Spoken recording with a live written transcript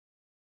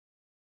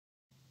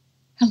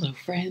Hello,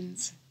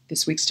 friends.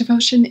 This week's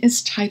devotion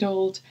is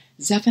titled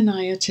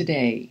Zephaniah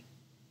Today.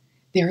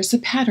 There is a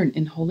pattern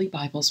in Holy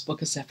Bible's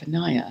book of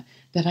Zephaniah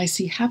that I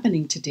see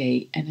happening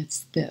today, and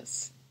it's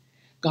this.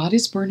 God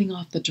is burning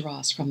off the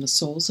dross from the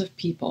souls of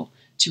people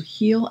to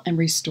heal and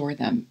restore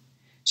them,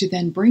 to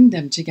then bring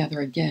them together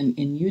again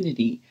in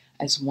unity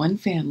as one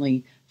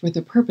family for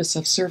the purpose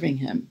of serving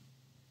Him.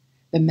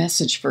 The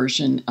Message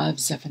version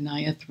of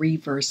Zephaniah 3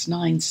 verse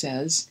 9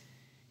 says,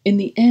 "In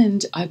the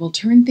end, I will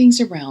turn things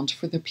around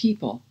for the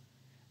people.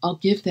 I'll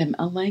give them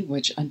a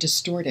language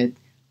undistorted,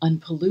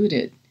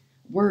 unpolluted,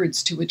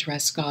 words to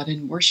address God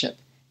in worship,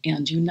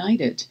 and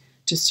united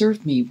to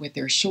serve me with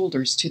their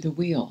shoulders to the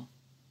wheel."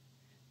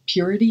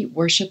 Purity,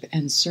 worship,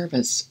 and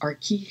service are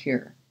key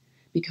here,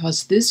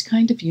 because this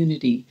kind of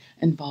unity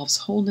involves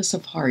wholeness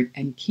of heart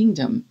and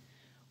kingdom,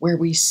 where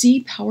we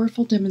see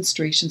powerful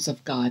demonstrations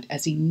of God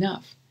as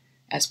enough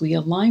as we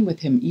align with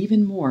Him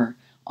even more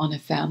on a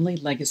family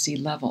legacy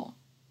level.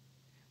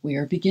 We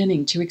are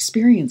beginning to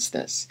experience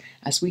this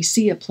as we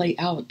see it play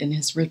out in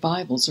His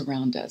revivals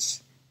around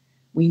us.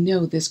 We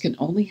know this can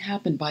only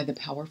happen by the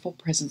powerful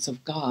presence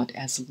of God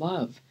as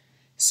love,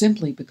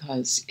 simply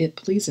because it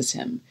pleases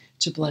Him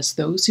to bless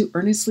those who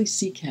earnestly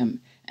seek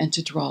Him and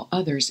to draw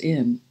others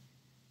in.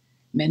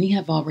 Many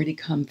have already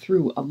come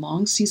through a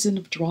long season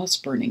of dross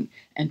burning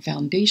and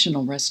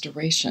foundational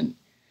restoration,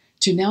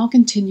 to now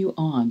continue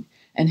on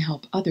and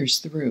help others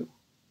through.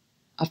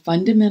 A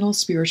fundamental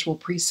spiritual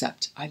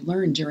precept I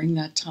learned during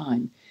that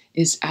time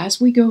is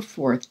as we go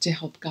forth to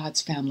help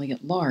God's family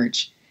at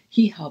large,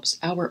 He helps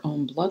our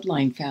own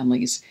bloodline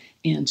families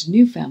and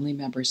new family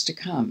members to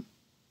come.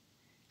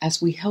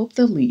 As we help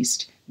the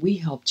least, we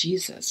help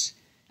Jesus.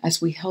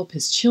 As we help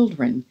His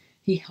children,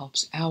 He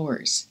helps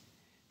ours.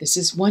 This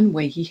is one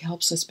way He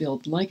helps us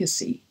build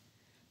legacy.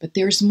 But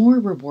there's more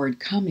reward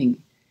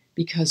coming,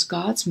 because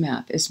God's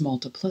math is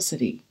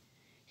multiplicity.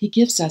 He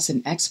gives us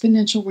an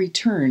exponential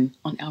return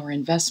on our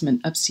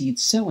investment of seed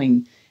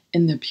sowing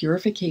in the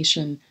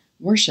purification,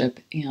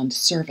 worship, and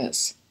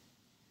service.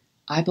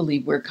 I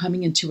believe we're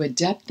coming into a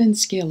depth and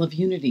scale of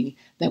unity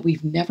that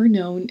we've never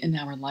known in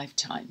our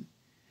lifetime.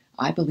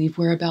 I believe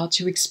we're about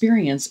to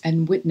experience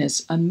and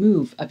witness a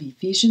move of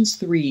Ephesians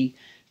 3,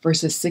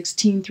 verses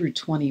 16 through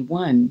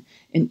 21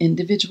 in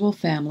individual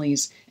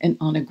families and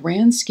on a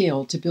grand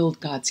scale to build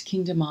God's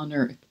kingdom on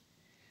earth.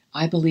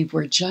 I believe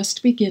we're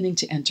just beginning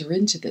to enter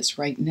into this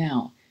right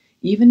now,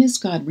 even as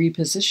God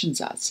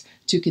repositions us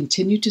to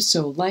continue to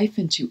sow life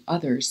into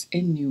others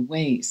in new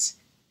ways.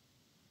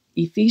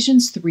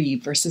 Ephesians 3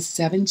 verses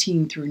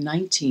 17 through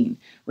 19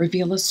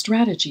 reveal a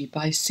strategy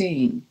by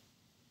saying,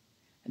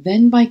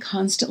 "Then by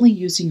constantly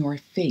using your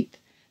faith,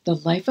 the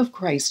life of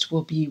Christ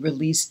will be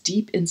released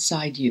deep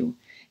inside you,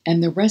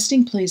 and the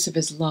resting place of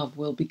His love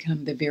will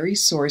become the very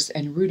source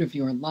and root of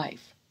your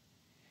life.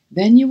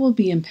 Then you will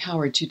be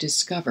empowered to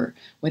discover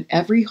what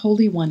every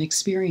Holy One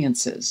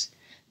experiences,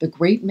 the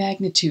great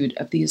magnitude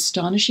of the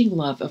astonishing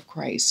love of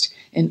Christ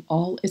in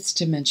all its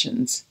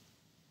dimensions.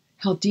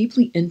 How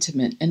deeply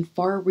intimate and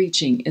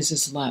far-reaching is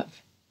His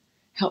love.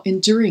 How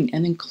enduring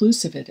and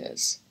inclusive it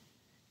is.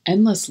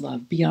 Endless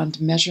love beyond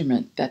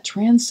measurement that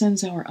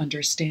transcends our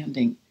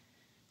understanding.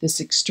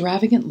 This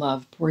extravagant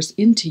love pours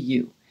into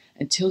you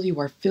until you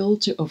are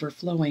filled to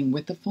overflowing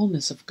with the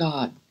fullness of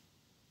God."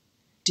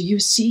 Do you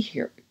see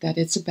here that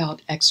it's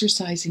about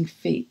exercising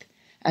faith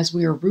as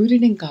we are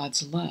rooted in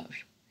God's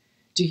love?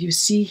 Do you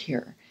see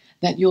here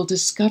that you'll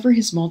discover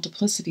His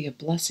multiplicity of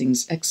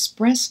blessings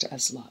expressed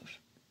as love?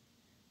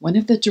 One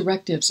of the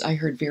directives I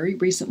heard very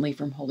recently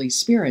from Holy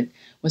Spirit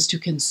was to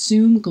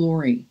consume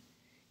glory,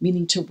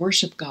 meaning to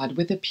worship God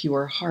with a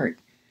pure heart,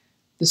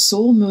 the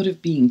sole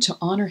motive being to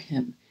honor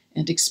Him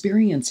and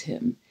experience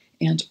Him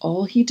and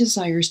all He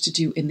desires to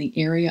do in the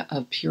area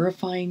of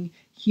purifying,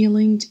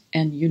 healing,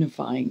 and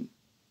unifying.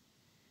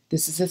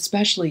 This is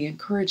especially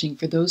encouraging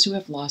for those who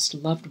have lost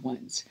loved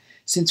ones,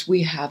 since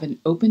we have an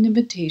open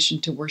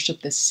invitation to worship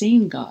the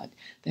same God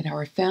that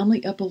our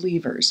family of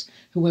believers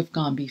who have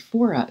gone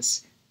before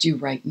us do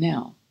right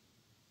now.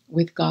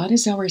 With God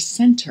as our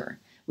center,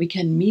 we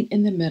can meet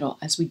in the middle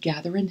as we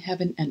gather in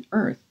heaven and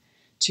earth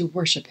to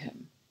worship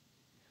Him.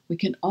 We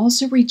can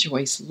also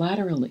rejoice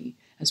laterally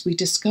as we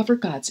discover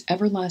God's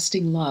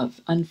everlasting love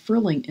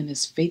unfurling in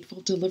His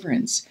faithful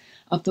deliverance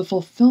of the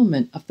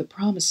fulfillment of the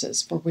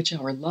promises for which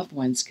our loved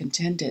ones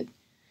contended,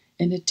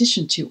 in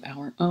addition to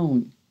our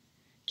own.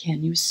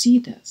 Can you see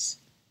this?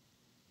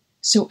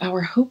 So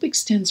our hope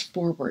extends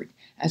forward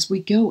as we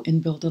go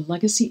and build a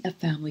legacy of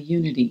family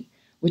unity,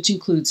 which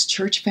includes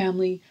church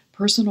family,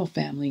 personal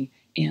family,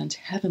 and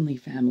heavenly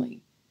family.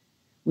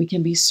 We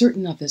can be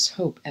certain of this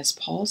hope as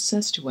Paul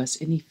says to us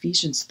in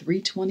Ephesians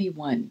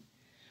 3:21,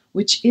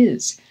 which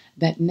is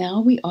that now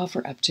we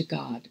offer up to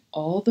God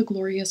all the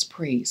glorious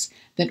praise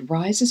that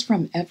rises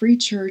from every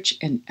church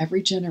and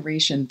every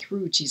generation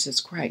through Jesus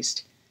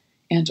Christ,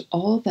 and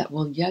all that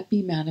will yet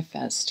be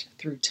manifest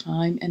through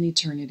time and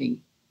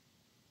eternity.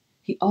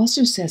 He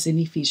also says in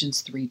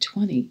Ephesians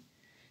 3:20,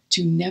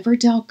 to never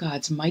doubt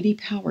God's mighty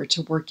power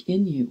to work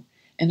in you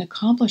and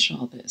accomplish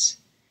all this.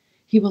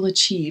 He will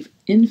achieve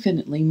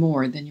infinitely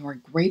more than your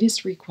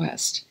greatest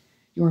request,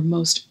 your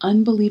most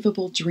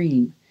unbelievable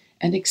dream,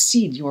 and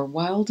exceed your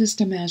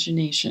wildest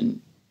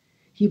imagination.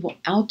 He will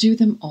outdo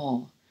them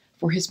all,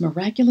 for his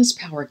miraculous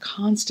power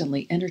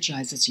constantly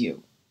energizes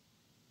you.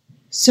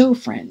 So,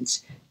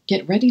 friends,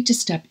 get ready to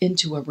step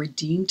into a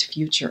redeemed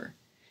future.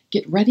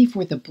 Get ready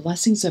for the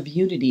blessings of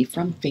unity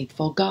from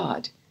faithful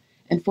God,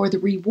 and for the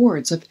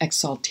rewards of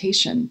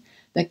exaltation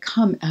that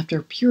come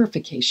after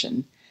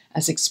purification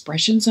as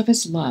expressions of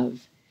his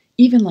love,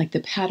 even like the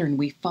pattern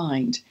we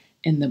find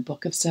in the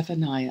book of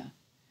Zephaniah.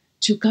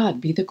 To God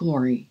be the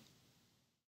glory.